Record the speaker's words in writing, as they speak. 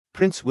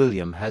Prince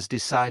William has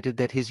decided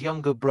that his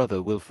younger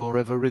brother will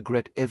forever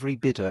regret every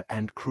bitter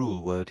and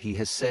cruel word he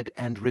has said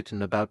and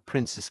written about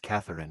Princess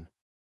Catherine.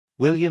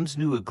 William's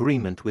new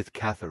agreement with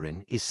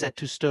Catherine is set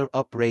to stir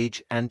up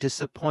rage and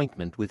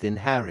disappointment within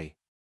Harry.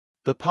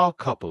 The power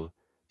couple,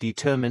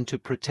 determined to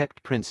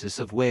protect Princess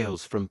of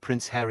Wales from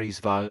Prince Harry's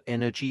vile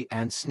energy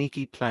and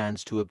sneaky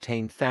plans to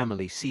obtain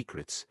family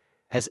secrets,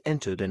 has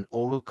entered an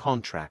oral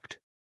contract.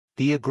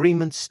 The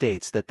agreement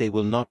states that they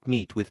will not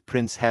meet with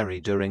Prince Harry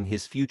during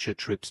his future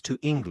trips to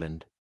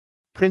England.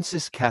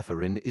 Princess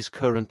Catherine is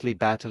currently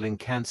battling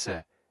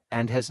cancer,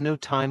 and has no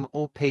time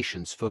or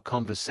patience for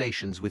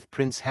conversations with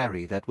Prince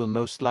Harry that will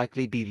most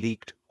likely be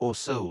leaked or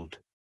sold.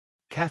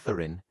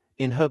 Catherine,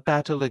 in her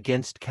battle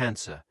against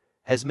cancer,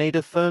 has made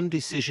a firm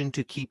decision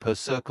to keep her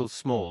circle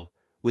small,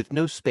 with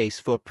no space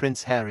for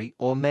Prince Harry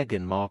or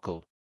Meghan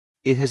Markle.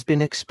 It has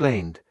been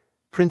explained,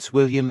 Prince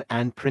William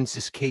and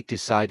Princess Kate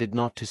decided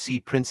not to see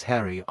Prince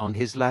Harry on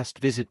his last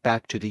visit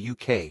back to the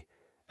UK,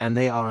 and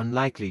they are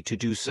unlikely to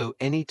do so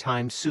any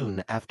time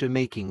soon after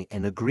making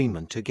an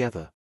agreement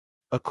together.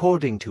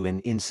 According to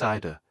an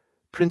insider,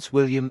 Prince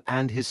William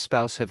and his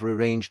spouse have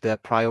rearranged their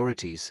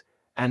priorities,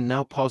 and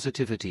now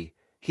positivity,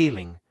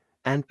 healing,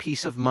 and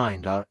peace of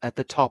mind are at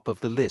the top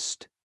of the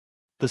list.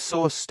 The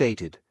source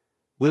stated,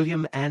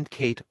 William and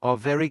Kate are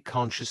very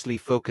consciously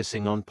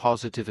focusing on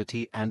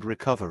positivity and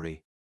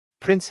recovery.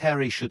 Prince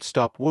Harry should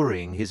stop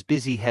worrying his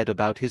busy head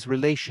about his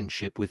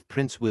relationship with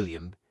Prince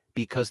William,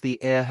 because the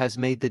heir has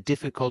made the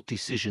difficult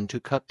decision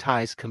to cut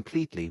ties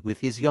completely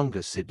with his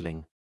younger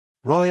sibling.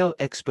 Royal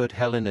expert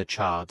Helena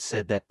Chard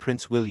said that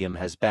Prince William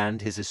has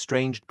banned his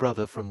estranged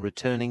brother from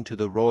returning to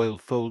the royal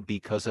fold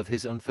because of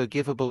his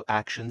unforgivable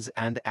actions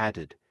and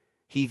added,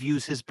 he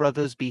views his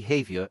brother's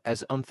behavior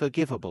as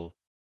unforgivable.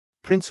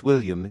 Prince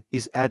William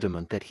is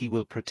adamant that he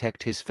will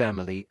protect his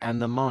family and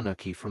the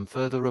monarchy from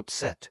further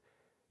upset.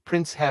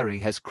 Prince Harry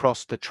has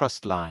crossed the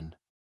trust line.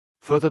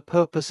 For the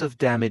purpose of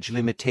damage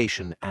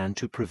limitation and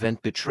to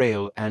prevent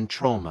betrayal and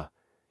trauma,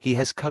 he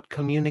has cut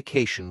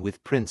communication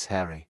with Prince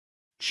Harry.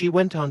 She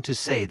went on to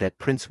say that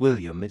Prince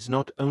William is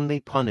not only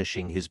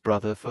punishing his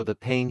brother for the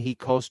pain he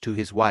caused to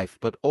his wife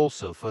but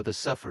also for the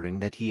suffering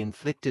that he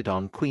inflicted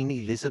on Queen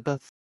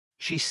Elizabeth.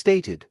 She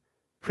stated,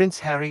 Prince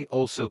Harry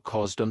also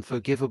caused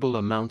unforgivable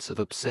amounts of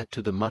upset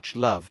to the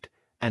much-loved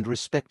and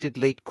respected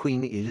late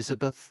Queen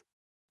Elizabeth.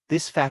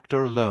 This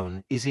factor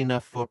alone is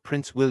enough for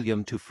Prince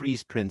William to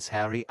freeze Prince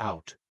Harry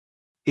out.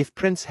 If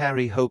Prince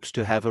Harry hopes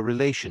to have a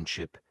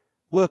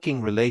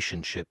working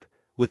relationship,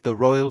 with the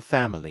royal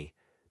family,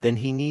 then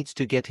he needs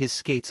to get his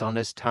skates on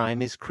as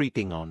time is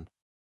creeping on.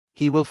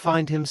 He will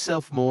find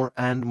himself more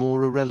and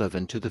more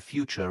irrelevant to the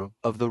future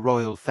of the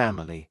royal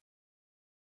family.